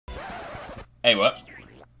Hey, what?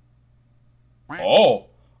 Oh.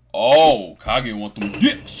 Oh, Kaguya want them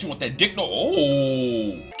dicks. She want that dick no.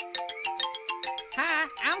 Oh. Hi,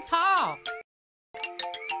 I'm Paul.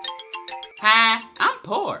 Hi, I'm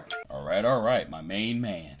poor. All right. My main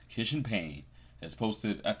man, kishinpain, has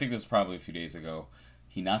posted, I think this was probably a few days ago,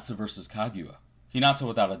 Hinata versus Kaguya. Hinata,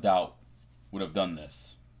 without a doubt, would have done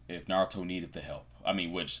this if Naruto needed the help. I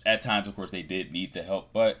mean, which at times, of course, they did need the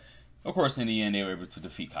help, but of course, in the end, they were able to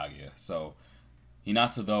defeat Kaguya. So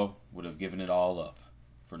Hinata, though, would have given it all up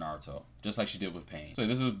for Naruto, just like she did with Pain. So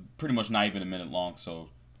this is pretty much not even a minute long, so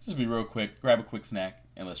just be real quick, grab a quick snack,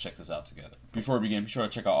 and let's check this out together. Before we begin, be sure to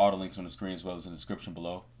check out all the links on the screen as well as in the description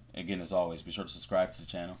below. Again, as always, be sure to subscribe to the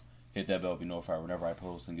channel, hit that bell to be notified whenever I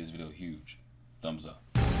post, and give this video a huge thumbs up.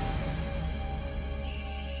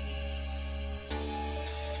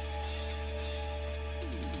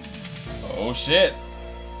 Oh shit!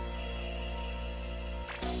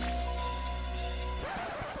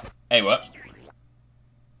 Hey, what?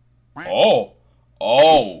 Oh!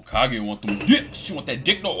 Oh! Kaguya want them dicks! She want that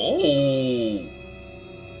dick no. Oh!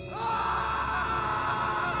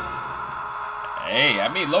 Hey, I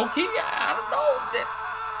mean, low-key, I don't know.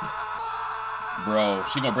 Bro,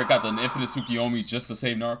 she gonna break out the infinite Tsukiyomi just to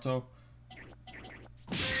save Naruto?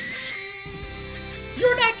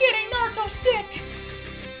 You're not getting Naruto's dick!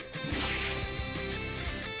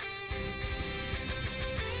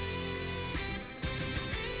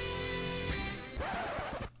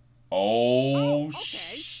 Oh,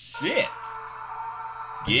 okay. Shit.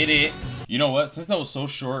 Get it. You know what? Since that was so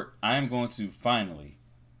short, I am going to finally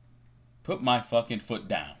put my fucking foot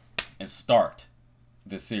down and start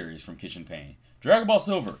this series from kishinpain. Dragon Ball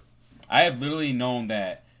Silver. I have literally known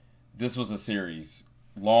that this was a series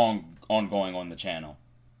long ongoing on the channel.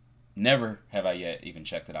 Never have I yet even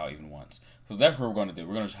checked it out even once. So that's what we're going to do.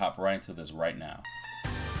 We're going to hop right into this right now.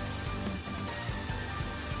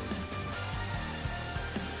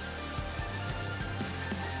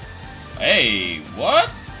 Hey,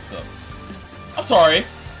 what? I'm sorry.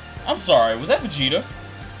 Was that Vegeta?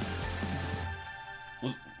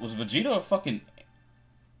 Was Vegeta a fucking...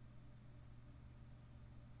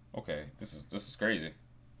 Okay, this is crazy.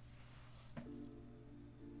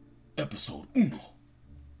 Episode 1.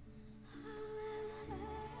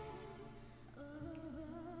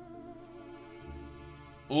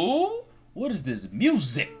 Ooh, what is this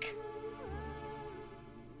music?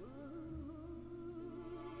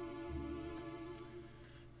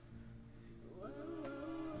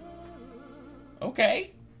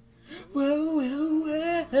 Okay. Whoa,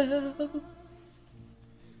 whoa, whoa.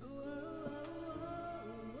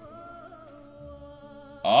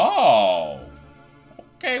 Oh.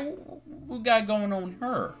 Okay, what we got going on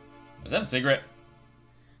here? Is that a cigarette?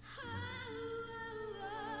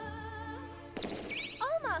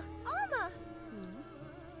 Alma!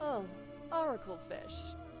 Oh, Oracle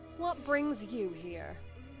Fish. What brings you here?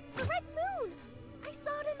 The Red Moon! I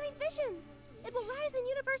saw it in my visions. It will rise in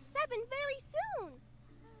Universe 7 very soon.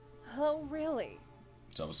 Oh, really?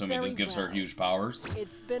 So I'm assuming Very this gives her well. huge powers.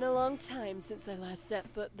 It's been a long time since I last set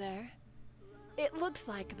foot there. It looks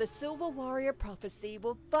like the Silver Warrior Prophecy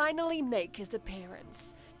will finally make his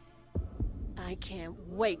appearance. I can't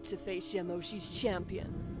wait to face Yamoshi's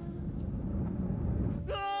champion.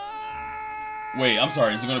 Wait, I'm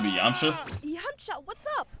sorry, is it gonna be Yamcha? Yamcha, what's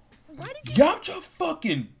up? Why did you... Yamcha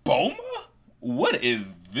fucking Boma? What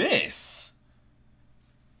is this?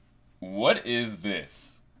 What is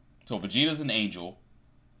this? So Vegeta's an angel.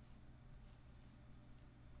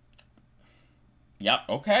 Yep,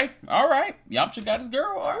 okay. Alright. Yamcha got his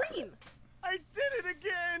girl. All right. I did it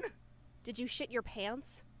again! Did you shit your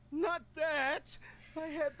pants? Not that! I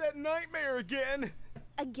had that nightmare again!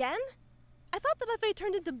 Again? I thought that if I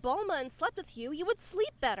turned into Bulma and slept with you, you would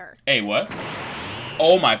sleep better. Hey, what?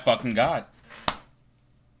 Oh my fucking god.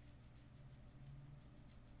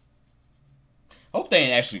 Hope they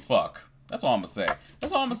ain't actually fuck. That's all I'm gonna say.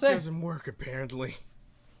 That's all I'm gonna say. It doesn't work, apparently.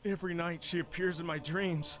 Every night she appears in my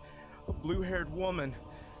dreams. A blue-haired woman.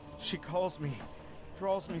 She calls me,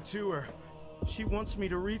 draws me to her. She wants me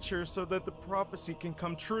to reach her so that the prophecy can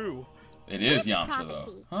come true. It is Which Yamcha,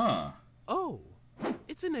 prophecy? though. Huh. Oh,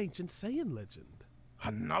 it's an ancient Saiyan legend.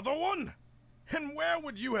 Another one? And where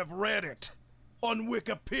would you have read it? On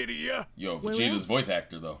Wikipedia? Yo, Where Vegeta's else? voice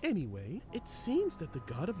actor, though. Anyway, it seems that the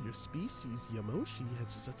god of your species, Yamoshi, had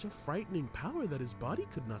such a frightening power that his body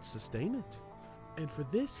could not sustain it. And for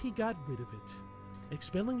this, he got rid of it,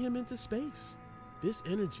 expelling him into space. This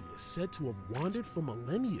energy is said to have wandered for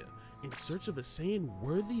millennia in search of a Saiyan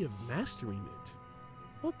worthy of mastering it.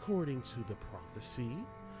 According to the prophecy,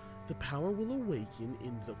 the power will awaken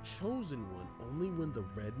in the chosen one only when the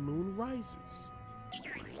red moon rises.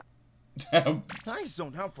 I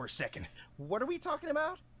zoned out for a second. What are we talking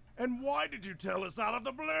about? And why did you tell us out of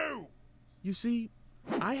the blue? You see,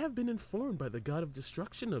 I have been informed by the god of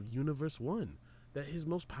destruction of Universe 1 that his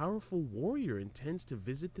most powerful warrior intends to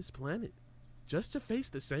visit this planet, just to face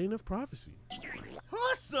the Saying of Prophecy.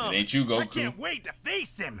 Awesome! It ain't you, Goku. I can't wait to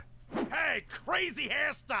face him. Hey, crazy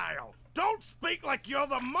hairstyle! Don't speak like you're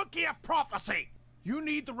the monkey of prophecy! You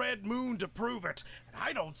need the red moon to prove it, and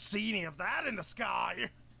I don't see any of that in the sky.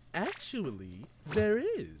 Actually, there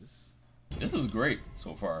is. This is great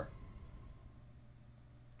so far.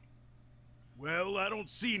 Well, I don't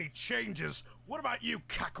see any changes. What about you,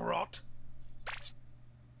 Kakarot?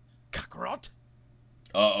 Kakarot?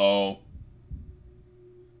 Uh-oh.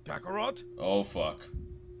 Kakarot? Oh, fuck.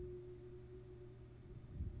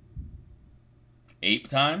 Ape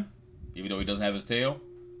time? Even though he doesn't have his tail?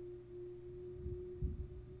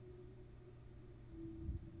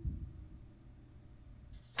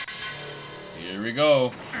 Here we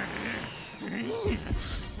go.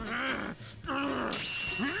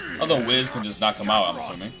 Although Wiz can just knock him out, I'm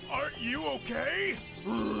assuming. Aren't you okay?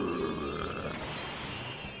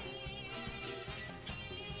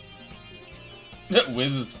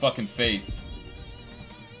 Wiz's fucking face.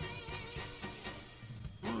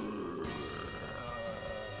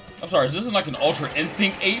 I'm sorry, is this like an Ultra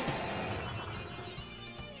Instinct ape?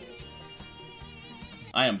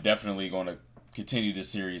 I am definitely going to continue this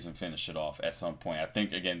series and finish it off at some point. I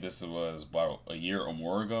think, again, this was about a year or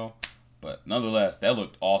more ago. But nonetheless, that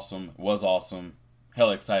looked awesome. It was awesome.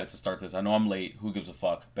 Hella excited to start this. I know I'm late. Who gives a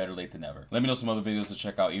fuck? Better late than never. Let me know some other videos to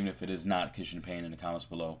check out, even if it is not kishinpain, in the comments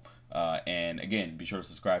below. And again, be sure to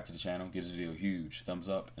subscribe to the channel. Give this video a huge thumbs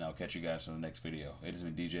up. And I'll catch you guys in the next video. It has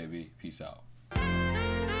been DJB. Peace out.